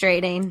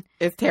frustrating.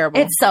 It's terrible.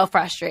 It's so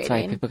frustrating.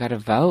 That's why people got to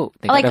vote.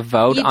 They got to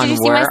vote on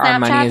where our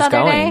money is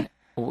going.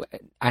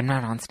 I'm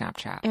not on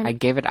Snapchat. I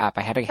gave it up.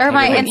 I had to. Or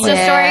my Insta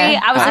story.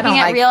 I was looking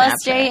at real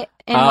estate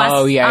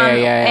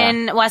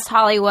in West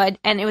Hollywood,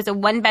 and it was a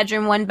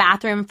 1-bedroom,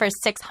 1-bathroom for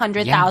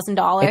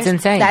 $600,000. It's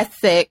insane. That's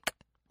sick.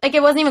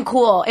 It wasn't even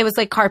cool. It was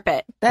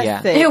cart-pit.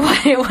 That's sick. It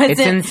wasn't.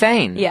 It's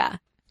insane. Yeah.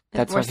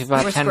 That's why people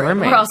have 10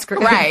 roommates. We're all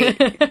screwed.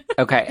 Right.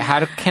 Okay.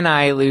 How can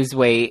I lose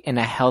weight in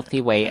a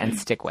healthy way and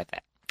stick with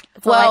it?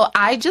 Well,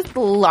 I just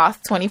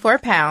lost 24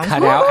 pounds.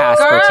 Cut out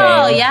aspartame.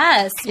 Girl,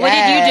 yes. What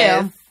did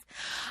you do?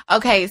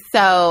 Okay,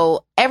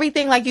 so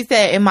everything, like you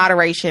said, in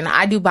moderation.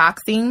 I do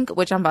boxing,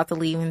 which I'm about to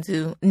leave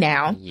into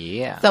now.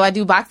 Yeah. So I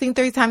do boxing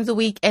 3 times a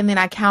week, and then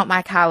I count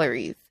my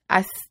calories.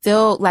 I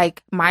still,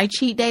 my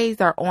cheat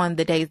days are on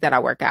the days that I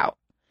work out.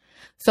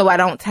 So I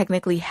don't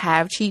technically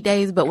have cheat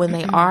days, but when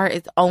they are,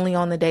 it's only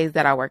on the days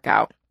that I work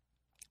out.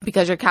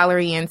 Because your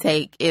calorie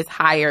intake is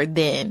higher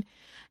then.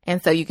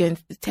 And so you can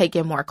take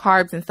in more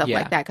carbs and stuff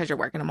like that because you're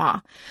working them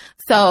off.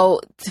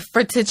 So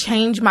to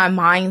change my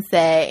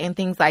mindset and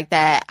things like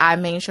that, I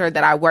made sure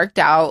that I worked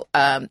out.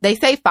 They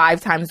say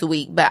 5 times a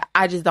week, but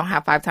I just don't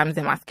have 5 times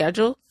in my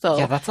schedule. So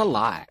yeah, that's a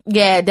lot.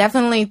 Yeah,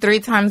 definitely 3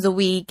 times a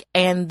week.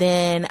 And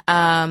then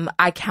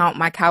I count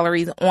my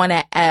calories on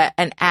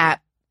an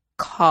app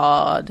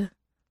called...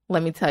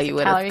 Let me tell you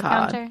what it's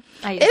called.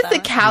 It's a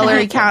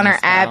calorie counter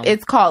app.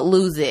 It's called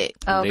Lose It.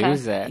 Oh, okay.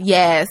 Lose It.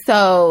 Yeah.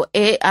 So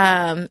it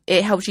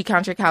helps you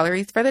count your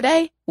calories for the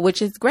day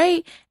which is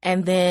great.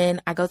 And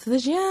then I go to the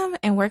gym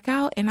and work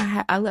out, and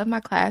I love my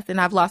class, and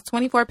I've lost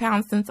 24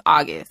 pounds since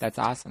August. That's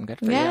awesome. Good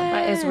for you.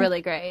 That is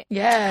really great.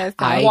 Yes.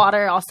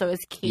 Water also is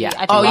key. Yeah.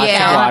 I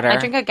drink water. I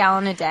drink a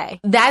gallon a day.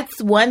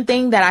 That's one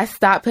thing that I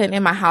stopped putting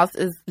in my house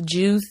is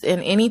juice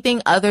and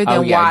anything other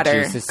than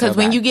water. Because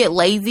when you get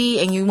lazy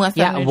and you want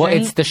something to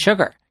drink, it's the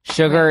sugar.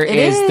 Sugar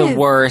is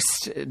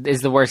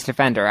the worst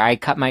offender. I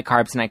cut my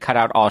carbs and I cut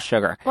out all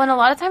sugar. Well, and a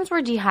lot of times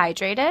we're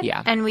dehydrated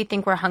and we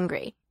think we're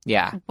hungry.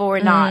 Yeah. But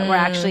we're not. We're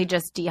actually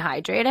just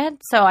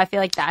dehydrated. So I feel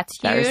like that's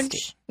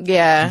huge.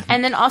 Yeah.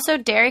 And then also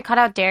dairy, cut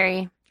out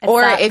dairy.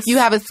 Or if you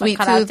have a sweet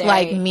tooth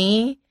like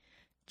me,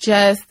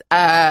 just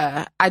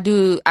I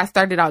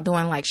started out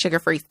doing like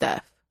sugar-free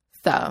stuff.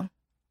 So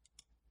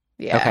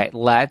yeah. Okay,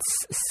 let's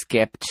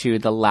skip to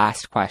the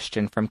last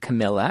question from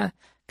Camilla.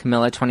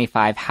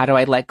 Camilla25, how do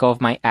I let go of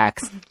my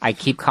ex? I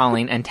keep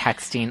calling and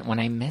texting when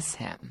I miss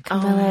him.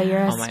 Camilla, you're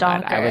a stalker.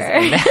 God, I was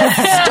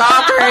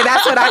stalker.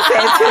 That's what I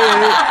said too.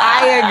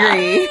 I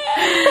agree.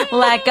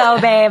 Let go,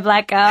 babe.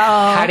 Let go.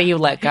 How do you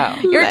let go?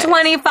 You're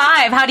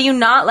 25. How do you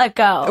not let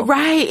go?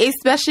 Right,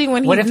 especially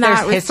when he's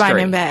not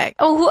responding back.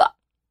 Oh,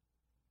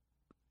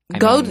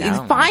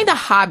 find a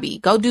hobby.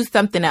 Go do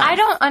something else. I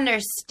don't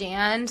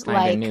understand.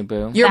 Find a new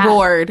boo. You're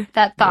bored.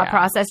 That thought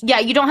process. Yeah,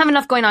 you don't have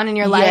enough going on in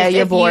your life. Yeah,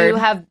 you're bored.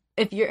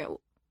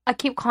 I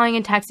keep calling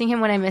and texting him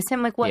when I miss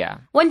him. Like, what? Yeah.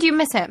 When do you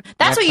miss him?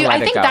 That's what I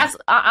think that's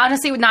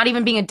honestly not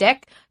even being a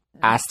dick.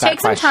 Ask that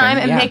Take some time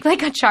and make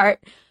like a chart.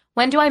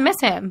 When do I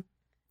miss him?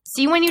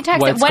 See when you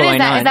text him. When is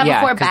that? Is that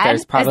before bed?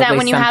 Is that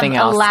when you have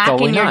a lack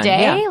in your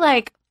day?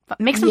 Like,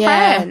 make some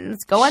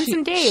friends. Go on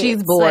some dates.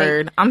 She's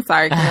bored. Like, I'm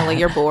sorry, Camilla.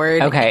 You're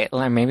bored. Okay.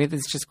 Maybe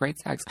this is just great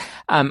sex.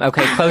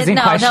 Okay. Closing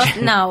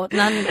question. No.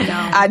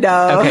 I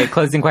know. Okay.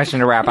 Closing question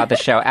to wrap out the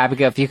show.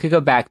 Abigail, if you could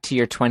go back to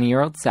your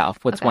 20-year-old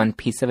self, what's one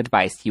piece of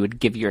advice you would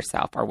give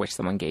yourself or wish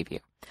someone gave you?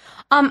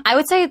 I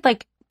would say,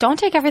 like, don't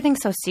take everything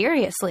so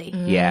seriously.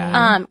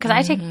 Yeah. Because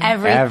I take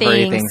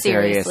everything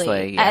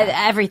seriously.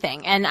 Yeah.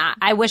 Everything. And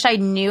I wish I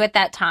knew at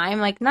that time,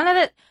 like,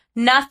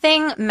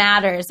 nothing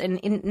matters.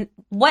 And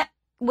what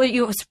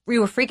you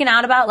were freaking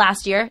out about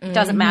last year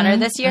doesn't matter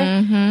this year.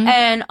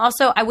 And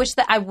also, I wish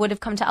that I would have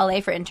come to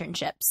LA for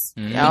internships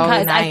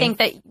because I think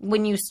that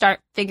when you start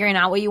figuring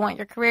out what you want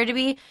your career to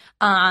be,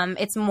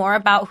 it's more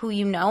about who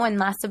you know and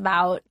less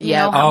about what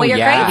your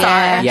grades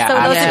are. Yeah, so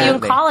those absolutely. of you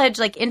in college,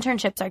 like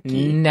internships are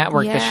key.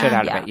 Network the shit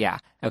out of it. Yeah.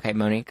 Okay,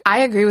 Monique.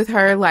 I agree with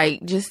her.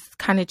 Like, just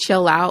kind of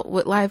chill out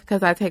with life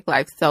because I take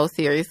life so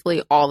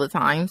seriously all the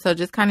time. So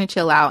just kind of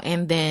chill out.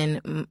 And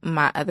then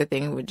my other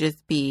thing would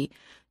just be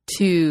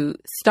to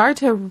start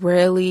to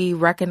really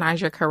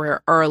recognize your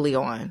career early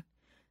on.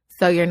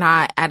 So you're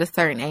not at a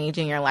certain age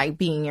and you're like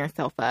beating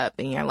yourself up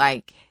and you're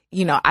like,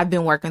 I've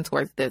been working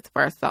towards this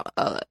for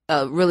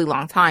a really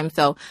long time.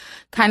 So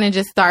kind of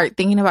just start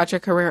thinking about your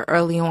career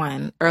early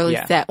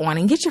set on,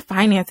 and get your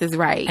finances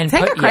right. And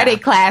take a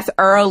credit class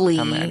early.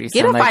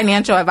 Get a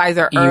financial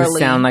advisor early. You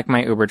sound like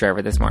my Uber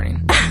driver this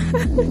morning.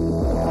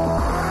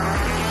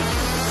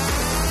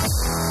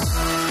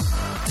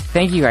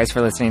 Thank you guys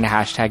for listening to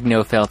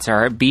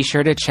 #NoFilter. Be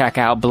sure to check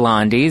out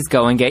Blondie's.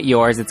 Go and get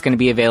yours. It's going to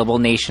be available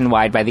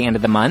nationwide by the end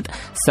of the month.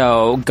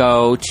 So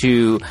go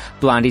to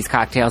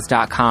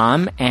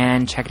blondiescocktails.com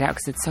and check it out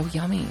because it's so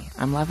yummy.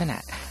 I'm loving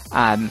it.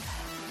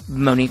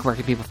 Monique, where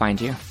can people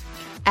find you?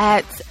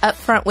 At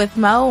Upfront with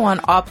Mo on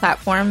all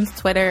platforms,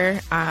 Twitter,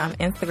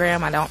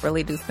 Instagram. I don't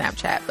really do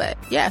Snapchat, but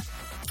yeah.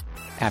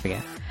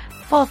 Abigail.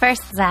 Well,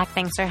 first, Zach,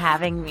 thanks for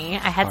having me.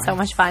 I had so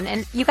much fun.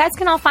 And you guys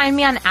can all find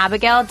me on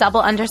Abigail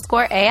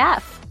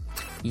 _AF.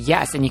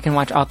 Yes, and you can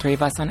watch all three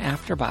of us on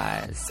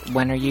AfterBuzz.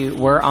 When are you?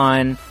 We're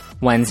on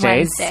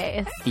Wednesdays.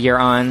 You're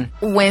on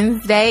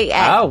Wednesday.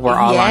 We're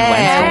all on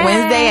Wednesday.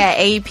 Wednesday at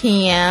 8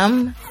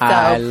 p.m. So,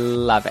 I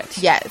love it.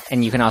 Yes.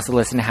 And you can also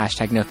listen to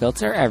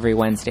 #NoFilter every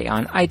Wednesday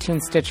on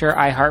iTunes, Stitcher,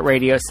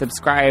 iHeartRadio.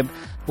 Subscribe.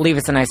 Leave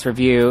us a nice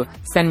review.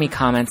 Send me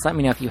comments. Let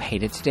me know if you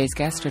hated today's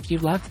guest or if you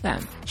loved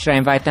them. Should I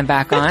invite them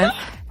back on?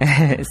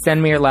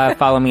 Send me your love.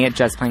 Follow me at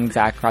Just Plain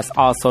Zach across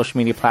all social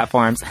media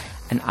platforms.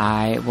 And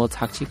I will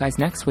talk to you guys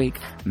next week.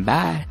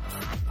 Bye.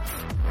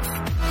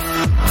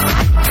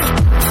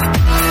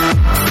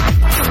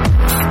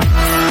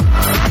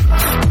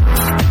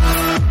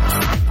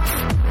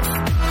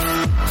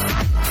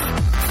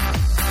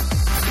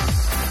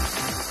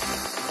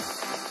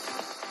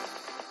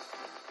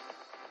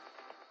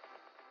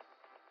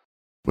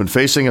 When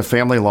facing a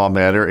family law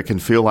matter, it can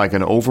feel like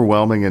an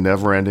overwhelming and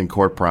never-ending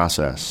court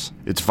process.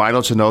 It's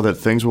vital to know that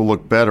things will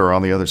look better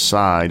on the other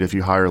side if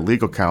you hire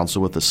legal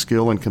counsel with the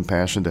skill and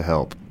compassion to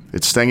help.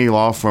 At Stengy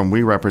Law Firm,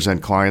 we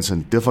represent clients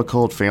in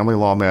difficult family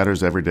law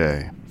matters every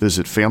day.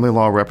 Visit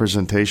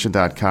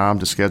FamilyLawRepresentation.com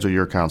to schedule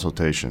your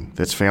consultation.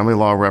 That's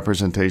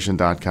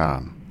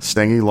FamilyLawRepresentation.com.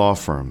 Stengy Law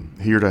Firm,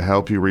 here to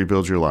help you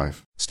rebuild your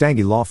life.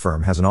 Stengy Law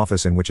Firm has an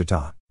office in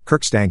Wichita.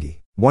 Kirk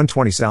Stengy,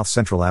 120 South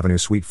Central Avenue,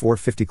 Suite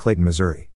 450, Clayton, Missouri.